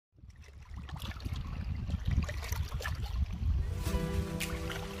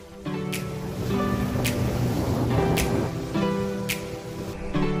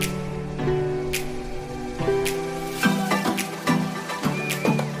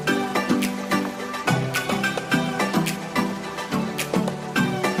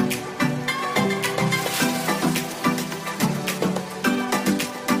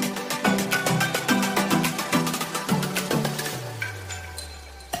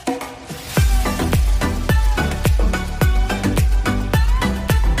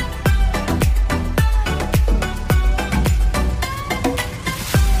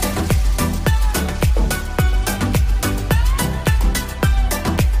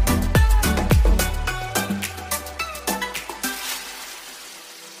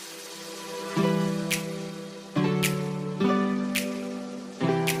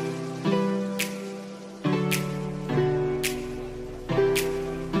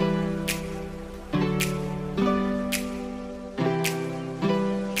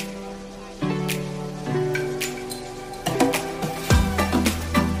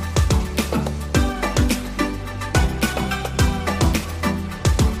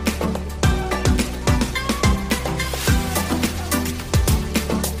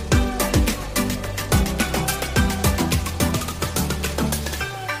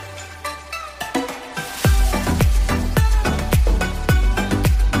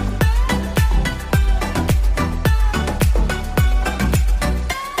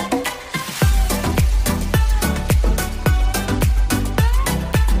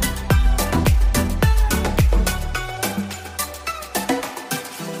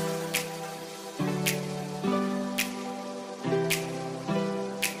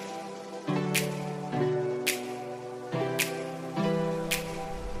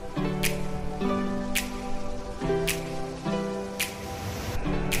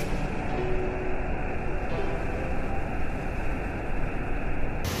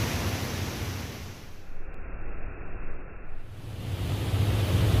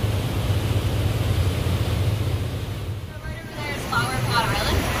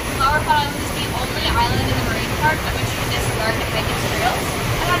Flowerpot Island is the only island in the marine park on which you can disregard the hiking trails.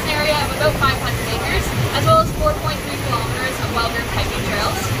 It has an area of about 500 acres, as well as 4.3 kilometers of well-groomed hiking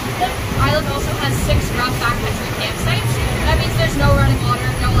trails. The island also has 6 rough backcountry campsites. That means there's no running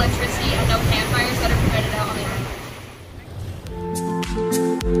water, no electricity, and no campfires that are permitted out on the island.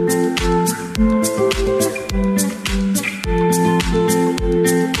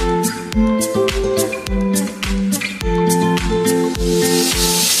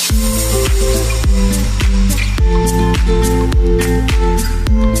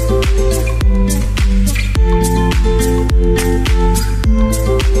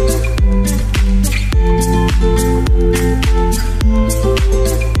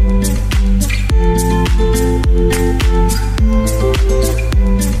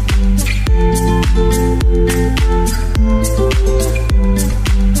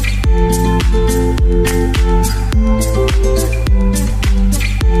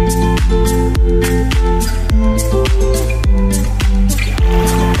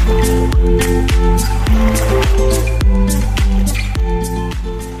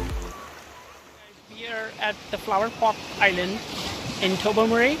 At the Flowerpot Island in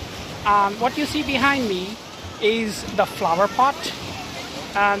Tobermory. What you see behind me is the flower pot.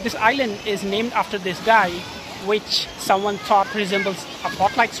 This island is named after this guy, which someone thought resembles a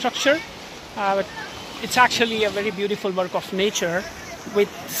pot-like structure. But it's actually a very beautiful work of nature with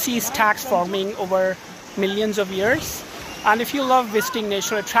sea stacks forming over millions of years. And if you love visiting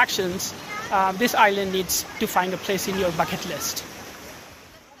natural attractions, this island needs to find a place in your bucket list.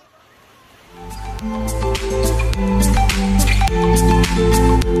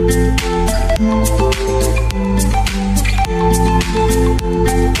 Thank you.